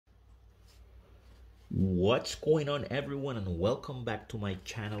What's going on, everyone, and welcome back to my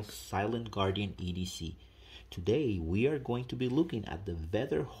channel Silent Guardian EDC. Today we are going to be looking at the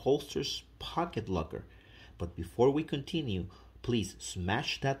Vedder holsters pocket locker. But before we continue, please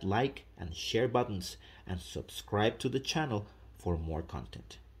smash that like and share buttons and subscribe to the channel for more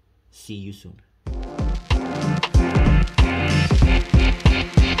content. See you soon.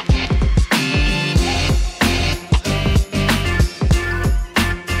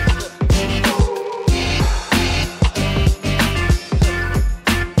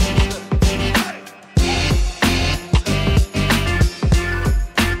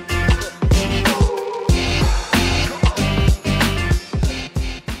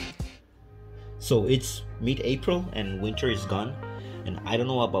 So it's mid-April and winter is gone, and I don't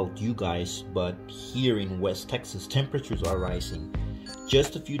know about you guys, but here in West Texas temperatures are rising.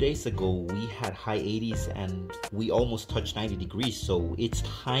 Just a few days ago we had high 80s and we almost touched 90 degrees, so it's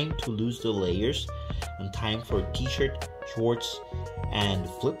time to lose the layers and time for t-shirt, shorts and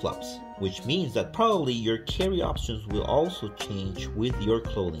flip-flops, which means that probably your carry options will also change with your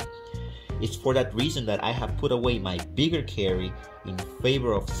clothing. It's for that reason that I have put away my bigger carry in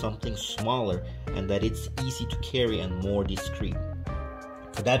favor of something smaller and that it's easy to carry and more discreet.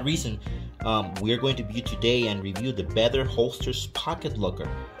 For that reason, we are going to view today and review the Vedder holsters pocket locker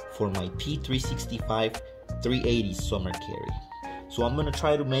for my P365 380 summer carry. So I'm going to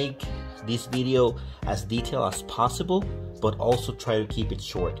try to make this video as detailed as possible, but also try to keep it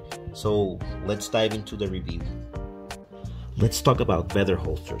short. So let's dive into the review. Let's talk about Vedder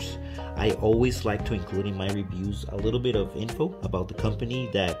holsters. I always like to include in my reviews a little bit of info about the company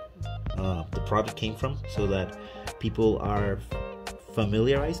that the product came from, so that people are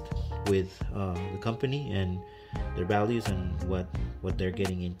familiarized with the company and their values and what they're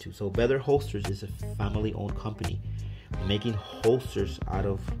getting into. So Vedder holsters is a family-owned company making holsters out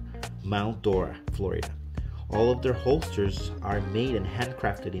of Mount Dora, Florida. All of their holsters are made and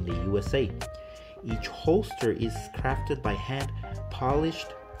handcrafted in the USA. Each holster is crafted by hand, polished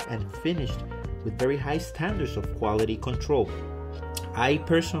and finished with very high standards of quality control. I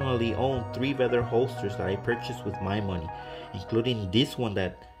personally own 3 Vedder holsters that I purchased with my money, including this one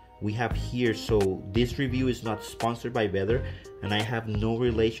that we have here. So this review is not sponsored by Vedder, and I have no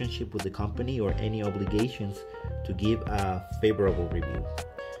relationship with the company or any obligations to give a favorable review.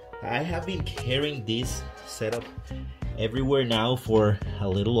 I have been carrying this setup everywhere now for a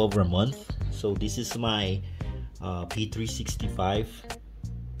little over a month. So this is my P365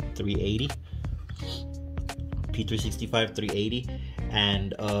 380,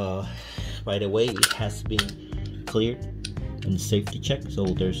 and by the way, it has been cleared and safety checked, so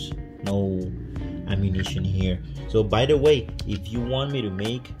there's no ammunition here. So by the way, if you want me to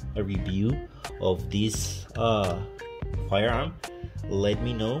make a review of this firearm, let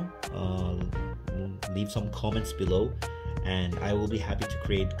me know. Leave some comments below and I will be happy to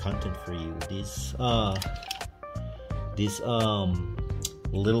create content for you. This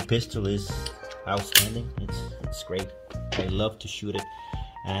little pistol is outstanding. It's great. I love to shoot it,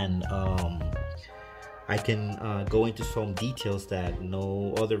 and I can go into some details that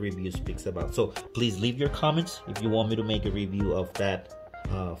no other review speaks about. So please leave your comments if you want me to make a review of that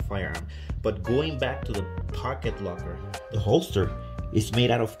firearm. But going back to the pocket locker, the holster is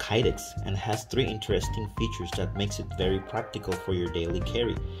made out of Kydex and has 3 interesting features that makes it very practical for your daily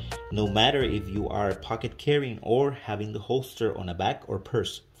carry, no matter if you are pocket carrying or having the holster on a bag or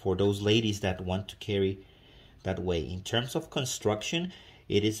purse, for those ladies that want to carry that way. In terms of construction,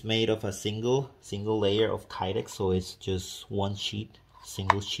 it is made of a single layer of Kydex, so it's just one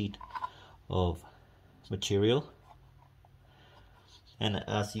single sheet of material. And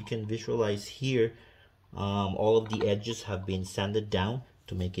as you can visualize here, all of the edges have been sanded down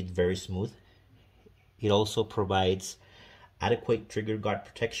to make it very smooth. It also provides adequate trigger guard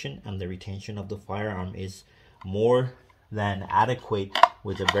protection, and the retention of the firearm is more than adequate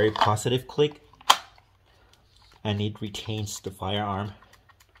with a very positive click, and it retains the firearm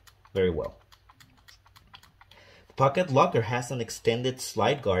very well. The pocket locker has an extended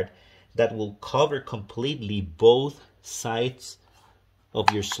slide guard that will cover completely both sides of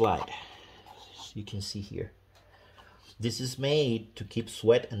your slide. You can see here, this is made to keep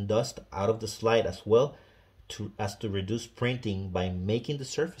sweat and dust out of the slide, as well as to reduce printing by making the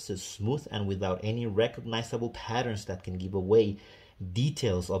surfaces smooth and without any recognizable patterns that can give away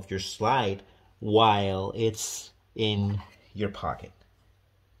details of your slide while it's in your pocket.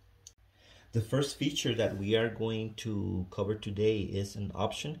 The first feature that we are going to cover today is an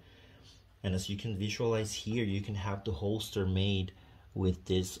option, and as you can visualize here, you can have the holster made with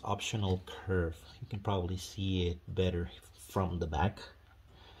this optional curve. You can probably see it better from the back.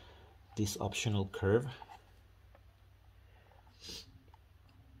 this optional curve.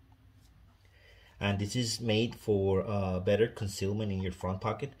 And this is made for better concealment in your front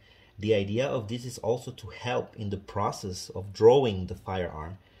pocket. The idea of this is also to help in the process of drawing the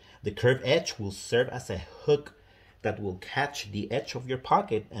firearm. The curved edge will serve as a hook that will catch the edge of your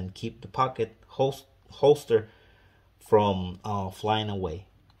pocket and keep the pocket holster from flying away.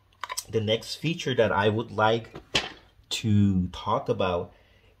 The next feature that I would like to talk about,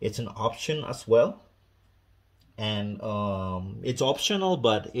 it's an option as well, and it's optional,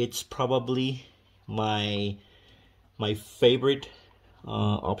 but it's probably my favorite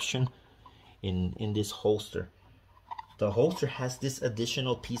option in this holster. The holster has this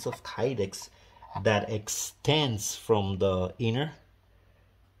additional piece of Kydex that extends from the inner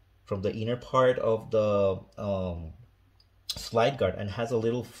part of the slide guard and has a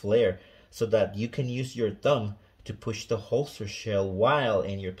little flare so that you can use your thumb to push the holster shell while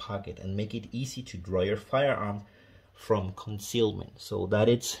in your pocket and make it easy to draw your firearm from concealment. So that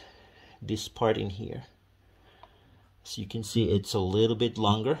it's this part in here. So you can see it's a little bit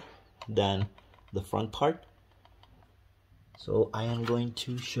longer than the front part. So I am going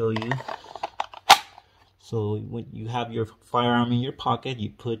to show you. So when you have your firearm in your pocket, you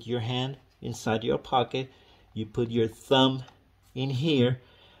put your hand inside your pocket, you put your thumb in here,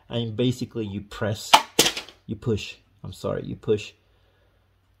 and basically you push,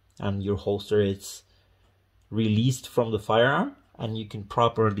 and your holster is released from the firearm, and you can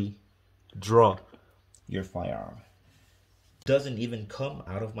properly draw your firearm. Doesn't even come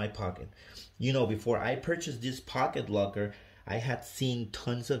out of my pocket. You know, before I purchased this pocket locker, I had seen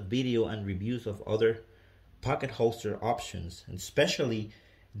tons of video and reviews of other pocket holster options, and especially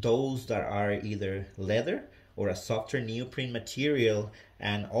those that are either leather or a softer neoprene material.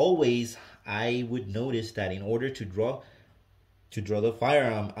 And always I would notice that in order to draw the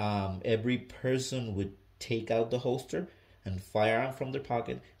firearm, every person would take out the holster and firearm from their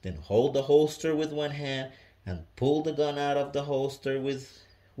pocket, then hold the holster with one hand and pull the gun out of the holster with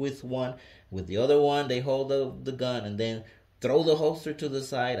the other one. They hold the gun and then throw the holster to the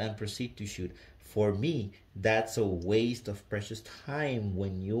side and proceed to shoot. For me, that's a waste of precious time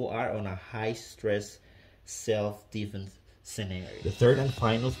when you are on a high stress self-defense scenario. The third and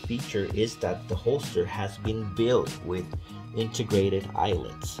final feature is that the holster has been built with integrated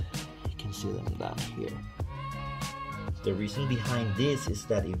eyelets. You can see them down here. The reason behind this is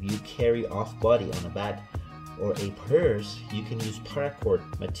that if you carry off-body on a bag or a purse, you can use paracord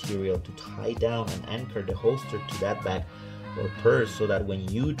material to tie down and anchor the holster to that bag or purse so that when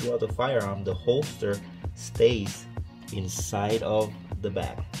you draw the firearm, the holster stays inside of the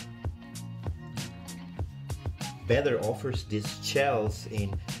bag. Vedder offers these shells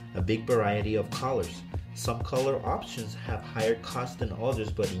in a big variety of colors. Some color options have higher cost than others,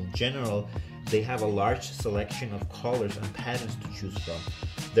 but in general, they have a large selection of colors and patterns to choose from.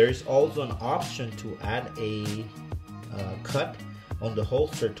 There is also an option to add a cut on the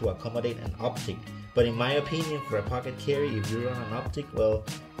holster to accommodate an optic. But in my opinion, for a pocket carry, if you run an optic, well,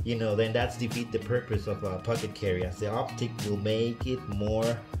 you know, then that's defeat the purpose of a pocket carry, as the optic will make it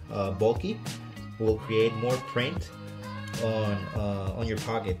more bulky, will create more print on your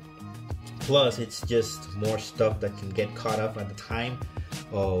pocket. Plus, it's just more stuff that can get caught up at the time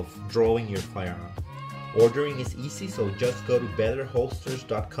of drawing your firearm. Ordering is easy, so just go to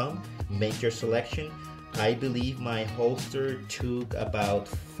vedderholsters.com, make your selection. I believe my holster took about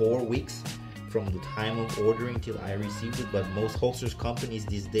 4 weeks from the time of ordering till I received it, but most holsters companies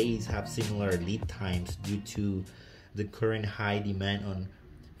these days have similar lead times due to the current high demand on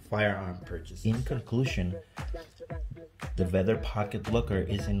firearm purchases. In conclusion, the Vedder Pocket Locker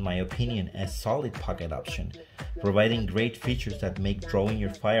is, in my opinion, a solid pocket option, providing great features that make drawing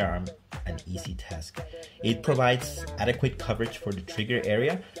your firearm an easy task. It provides adequate coverage for the trigger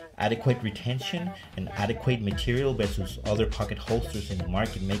area, adequate retention, and adequate material versus other pocket holsters in the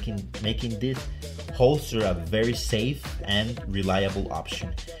market, making this holster a very safe and reliable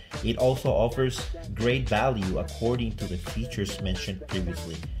option. It also offers great value according to the features mentioned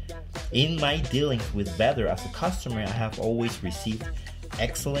previously. In my dealings with Vedder as a customer, I have always received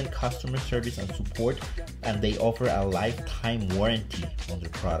excellent customer service and support, and they offer a lifetime warranty on their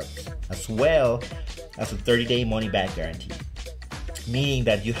products, as well as a 30-day money-back guarantee, meaning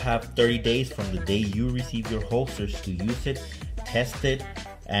that you have 30 days from the day you receive your holsters to use it, test it,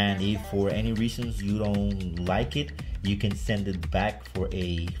 and if for any reasons you don't like it, you can send it back for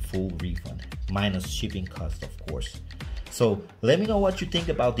a full refund, minus shipping cost, of course. So let me know what you think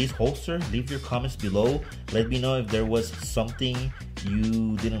about this holster. Leave your comments below. Let me know if there was something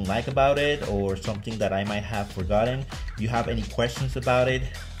you didn't like about it, or something that I might have forgotten. If you have any questions about it,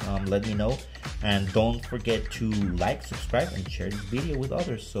 let me know. And don't forget to like, subscribe, and share this video with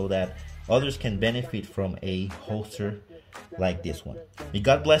others so that others can benefit from a holster like this one. May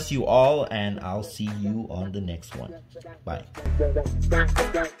God bless you all, and I'll see you on the next one. Bye.